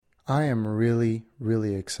I am really,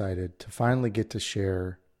 really excited to finally get to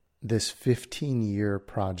share this 15-year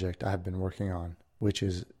project I've been working on, which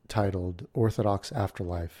is titled Orthodox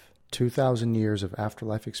Afterlife, 2,000 Years of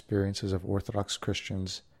Afterlife Experiences of Orthodox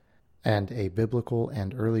Christians and a Biblical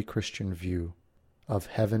and Early Christian View of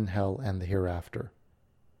Heaven, Hell, and the Hereafter.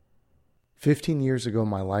 15 years ago,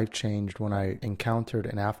 my life changed when I encountered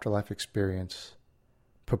an afterlife experience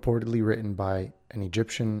purportedly written by an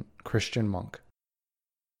Egyptian Christian monk.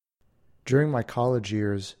 During my college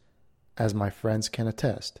years, as my friends can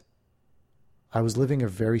attest, I was living a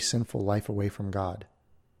very sinful life away from God.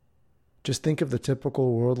 Just think of the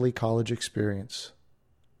typical worldly college experience.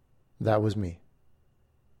 That was me.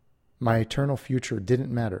 My eternal future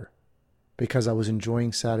didn't matter because I was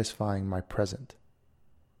enjoying satisfying my present.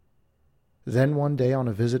 Then one day on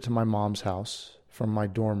a visit to my mom's house from my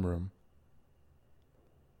dorm room,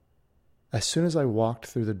 as soon as I walked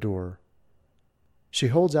through the door, she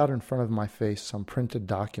holds out in front of my face some printed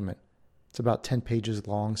document. It's about 10 pages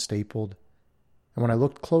long, stapled. And when I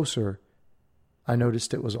looked closer, I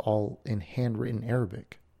noticed it was all in handwritten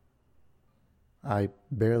Arabic. I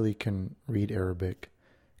barely can read Arabic,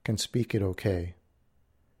 can speak it okay.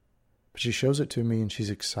 But she shows it to me and she's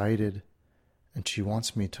excited and she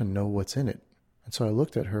wants me to know what's in it. And so I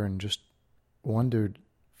looked at her and just wondered,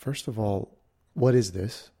 first of all, what is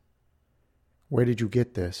this? Where did you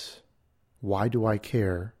get this? Why do I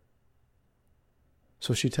care?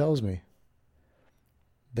 So she tells me,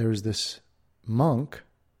 there's this monk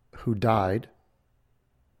who died,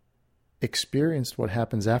 experienced what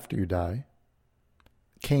happens after you die,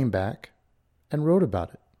 came back, and wrote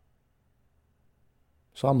about it.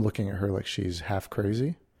 So I'm looking at her like she's half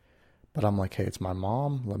crazy, but I'm like, hey, it's my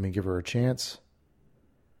mom. Let me give her a chance.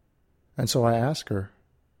 And so I ask her,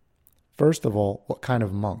 first of all, what kind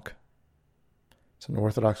of monk? It's an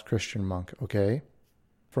Orthodox Christian monk, okay?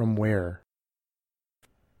 From where?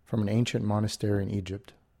 From an ancient monastery in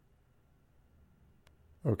Egypt.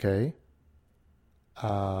 Okay.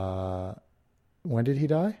 When did he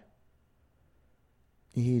die?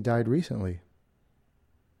 He died recently.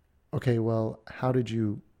 Okay, well, how did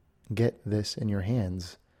you get this in your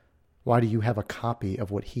hands? Why do you have a copy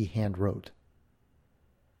of what he hand wrote?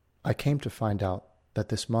 I came to find out that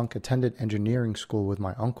this monk attended engineering school with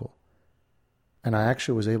my uncle. And I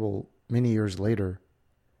actually was able, many years later,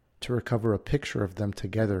 to recover a picture of them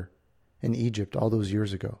together in Egypt all those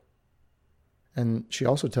years ago. And she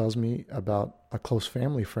also tells me about a close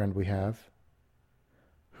family friend we have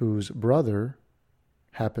whose brother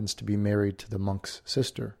happens to be married to the monk's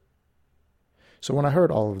sister. So when I heard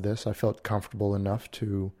all of this, I felt comfortable enough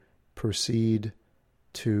to proceed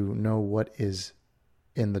to know what is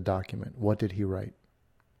in the document. What did he write?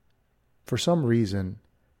 For some reason,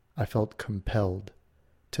 I felt compelled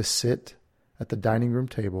to sit at the dining room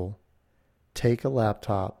table, take a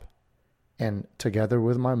laptop, and together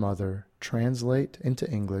with my mother, translate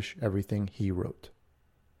into English everything he wrote.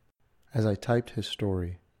 As I typed his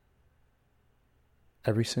story,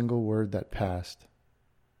 every single word that passed,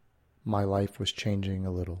 my life was changing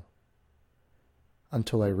a little,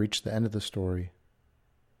 until I reached the end of the story,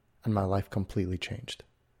 and my life completely changed.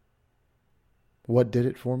 What did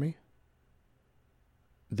it for me?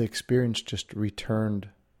 The experience just returned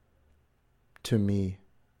to me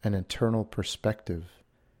an eternal perspective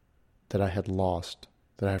that I had lost,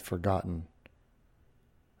 that I had forgotten.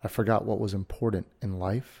 I forgot what was important in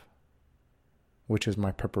life, which is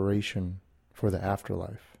my preparation for the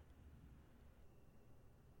afterlife.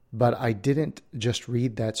 But I didn't just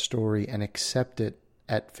read that story and accept it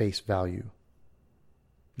at face value.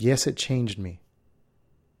 Yes, it changed me,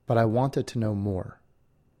 but I wanted to know more.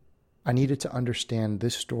 I needed to understand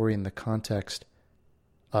this story in the context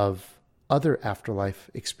of other afterlife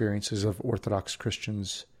experiences of Orthodox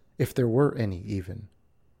Christians, if there were any even.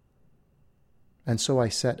 And so I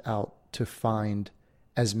set out to find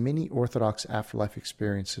as many Orthodox afterlife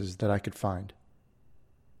experiences that I could find.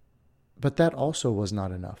 But that also was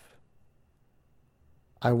not enough.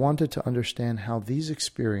 I wanted to understand how these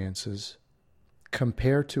experiences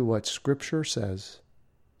compare to what Scripture says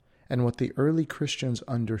and what the early Christians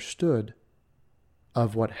understood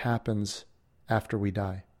of what happens after we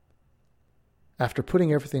die. After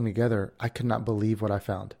putting everything together, I could not believe what I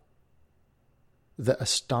found. The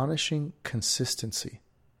astonishing consistency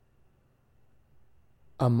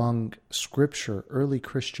among Scripture, early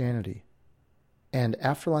Christianity, and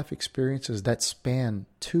afterlife experiences that span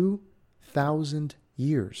 2,000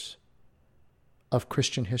 years of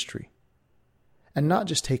Christian history, and not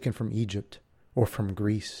just taken from Egypt or from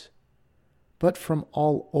Greece, but from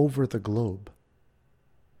all over the globe,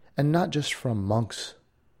 and not just from monks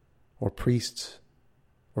or priests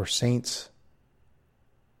or saints,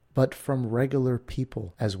 but from regular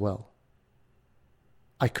people as well.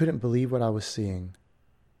 I couldn't believe what I was seeing.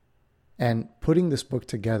 And putting this book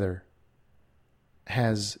together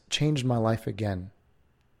has changed my life again,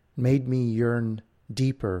 made me yearn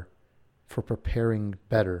deeper for preparing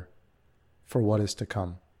better for what is to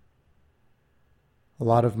come. A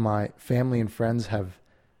lot of my family and friends have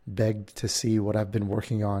begged to see what I've been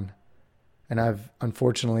working on, and I've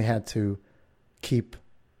unfortunately had to keep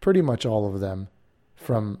pretty much all of them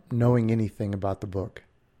from knowing anything about the book.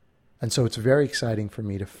 And so it's very exciting for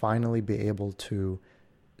me to finally be able to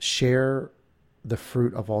share the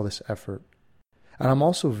fruit of all this effort. And I'm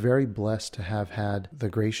also very blessed to have had the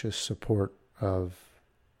gracious support of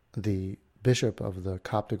the Bishop of the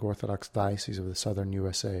Coptic Orthodox Diocese of the Southern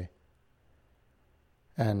USA.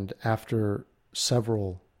 And after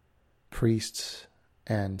several priests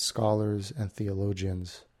and scholars and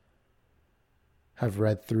theologians have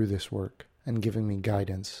read through this work and given me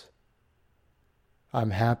guidance,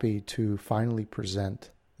 I'm happy to finally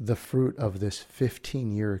present the fruit of this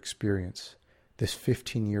 15-year experience, this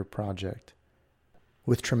 15-year project,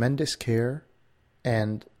 with tremendous care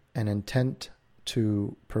and an intent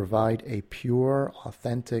to provide a pure,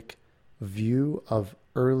 authentic view of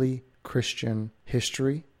early Christian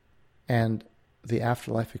history and the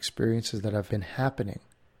afterlife experiences that have been happening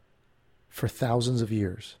for thousands of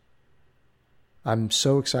years. I'm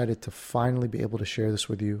so excited to finally be able to share this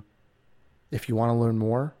with you. If you want to learn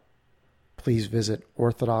more, please visit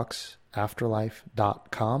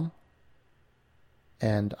orthodoxafterlife.com,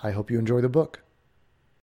 and I hope you enjoy the book.